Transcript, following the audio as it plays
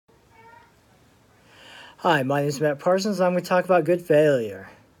Hi, my name is Matt Parsons, and I'm going to talk about good failure.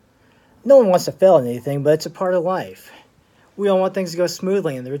 No one wants to fail at anything, but it's a part of life. We all want things to go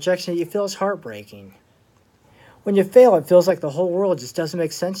smoothly, and the rejection that you feel is heartbreaking. When you fail, it feels like the whole world just doesn't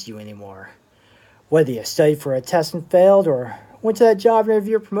make sense to you anymore. Whether you studied for a test and failed, or went to that job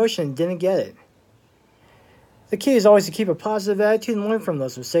interview or promotion and didn't get it. The key is always to keep a positive attitude and learn from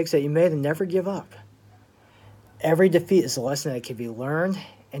those mistakes that you made and never give up. Every defeat is a lesson that can be learned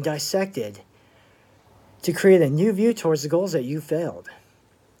and dissected to create a new view towards the goals that you failed.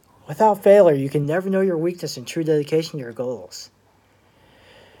 Without failure, you can never know your weakness and true dedication to your goals.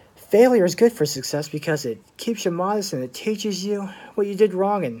 Failure is good for success because it keeps you modest and it teaches you what you did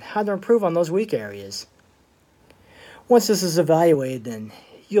wrong and how to improve on those weak areas. Once this is evaluated, then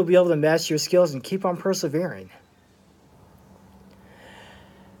you'll be able to master your skills and keep on persevering.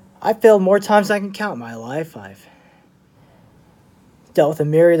 I've failed more times than I can count in my life. I've dealt with a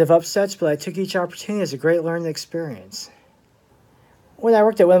myriad of upsets, but I took each opportunity as a great learning experience. When I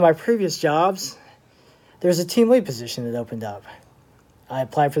worked at one of my previous jobs, there was a team lead position that opened up. I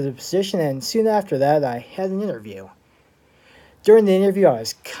applied for the position, and soon after that, I had an interview. During the interview, I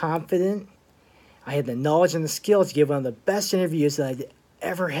was confident. I had the knowledge and the skill to give one of the best interviews that I'd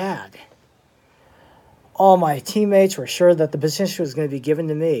ever had. All my teammates were sure that the position was going to be given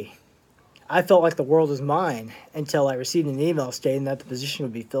to me. I felt like the world was mine until I received an email stating that the position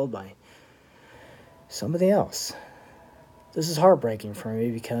would be filled by somebody else. This is heartbreaking for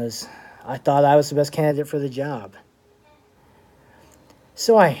me because I thought I was the best candidate for the job.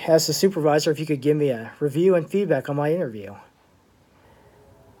 So I asked the supervisor if he could give me a review and feedback on my interview.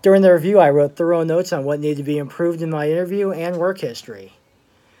 During the review, I wrote thorough notes on what needed to be improved in my interview and work history.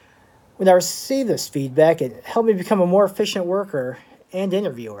 When I received this feedback, it helped me become a more efficient worker and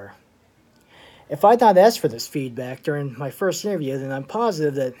interviewer. If I'd not asked for this feedback during my first interview, then I'm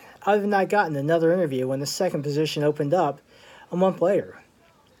positive that I would have not gotten another interview when the second position opened up a month later.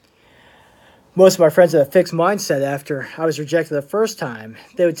 Most of my friends had a fixed mindset after I was rejected the first time.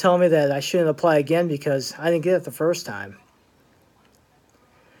 They would tell me that I shouldn't apply again because I didn't get it the first time.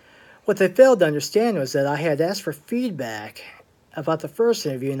 What they failed to understand was that I had asked for feedback about the first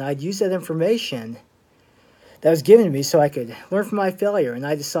interview, and I'd used that information that was given to me so I could learn from my failure, and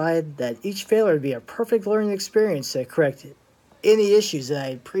I decided that each failure would be a perfect learning experience to correct any issues that I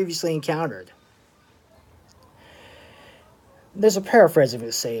had previously encountered. There's a paraphrase of it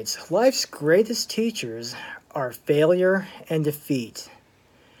to say it's life's greatest teachers are failure and defeat.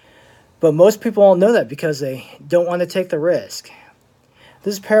 But most people won't know that because they don't want to take the risk.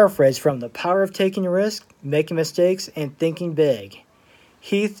 This is paraphrased from The Power of Taking a Risk, Making Mistakes, and Thinking Big,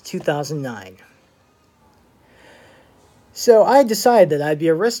 Heath, 2009. So I decided that I'd be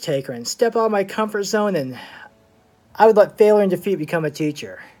a risk taker and step out of my comfort zone, and I would let failure and defeat become a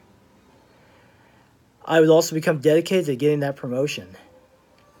teacher. I would also become dedicated to getting that promotion.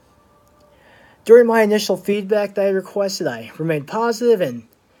 During my initial feedback that I requested, I remained positive and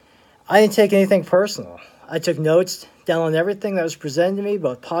I didn't take anything personal. I took notes down on everything that was presented to me,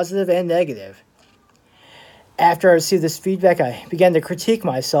 both positive and negative. After I received this feedback, I began to critique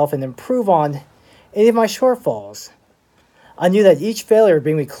myself and improve on any of my shortfalls. I knew that each failure would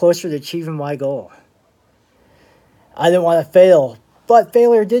bring me closer to achieving my goal. I didn't want to fail, but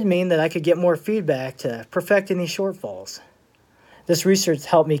failure did mean that I could get more feedback to perfect any shortfalls. This research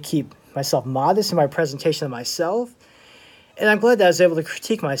helped me keep myself modest in my presentation of myself, and I'm glad that I was able to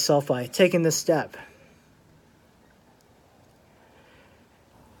critique myself by taking this step.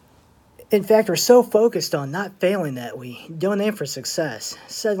 In fact, we're so focused on not failing that we don't aim for success,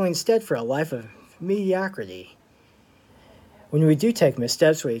 settling instead for a life of mediocrity. When we do take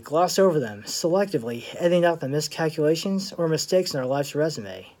missteps, we gloss over them, selectively editing out the miscalculations or mistakes in our life's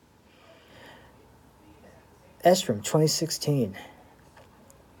resume. That's from 2016.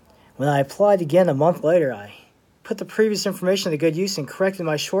 When I applied again a month later, I put the previous information to good use and corrected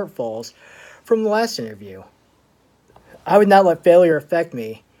my shortfalls from the last interview. I would not let failure affect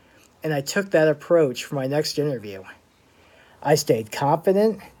me, and I took that approach for my next interview. I stayed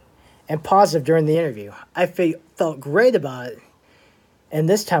confident and positive during the interview. I felt great about it, and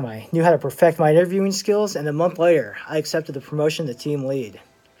this time I knew how to perfect my interviewing skills, and a month later, I accepted the promotion to team lead.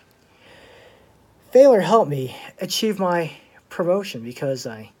 Failure helped me achieve my promotion because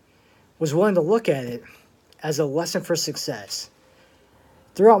I was willing to look at it as a lesson for success.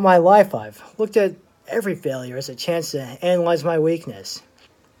 Throughout my life, I've looked at every failure as a chance to analyze my weakness.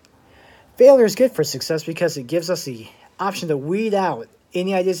 Failure is good for success because it gives us the option to weed out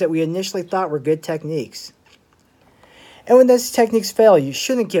any ideas that we initially thought were good techniques. And when those techniques fail, you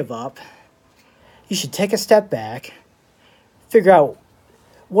shouldn't give up. You should take a step back, figure out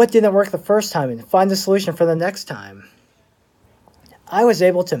what didn't work the first time and find the solution for the next time. I was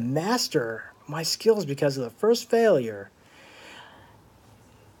able to master my skills because of the first failure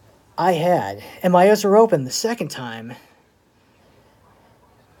I had, and my eyes were open the second time.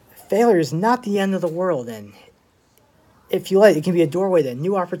 Failure is not the end of the world, and if you let it can be a doorway to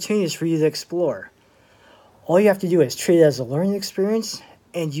new opportunities for you to explore. All you have to do is treat it as a learning experience,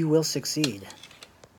 and you will succeed.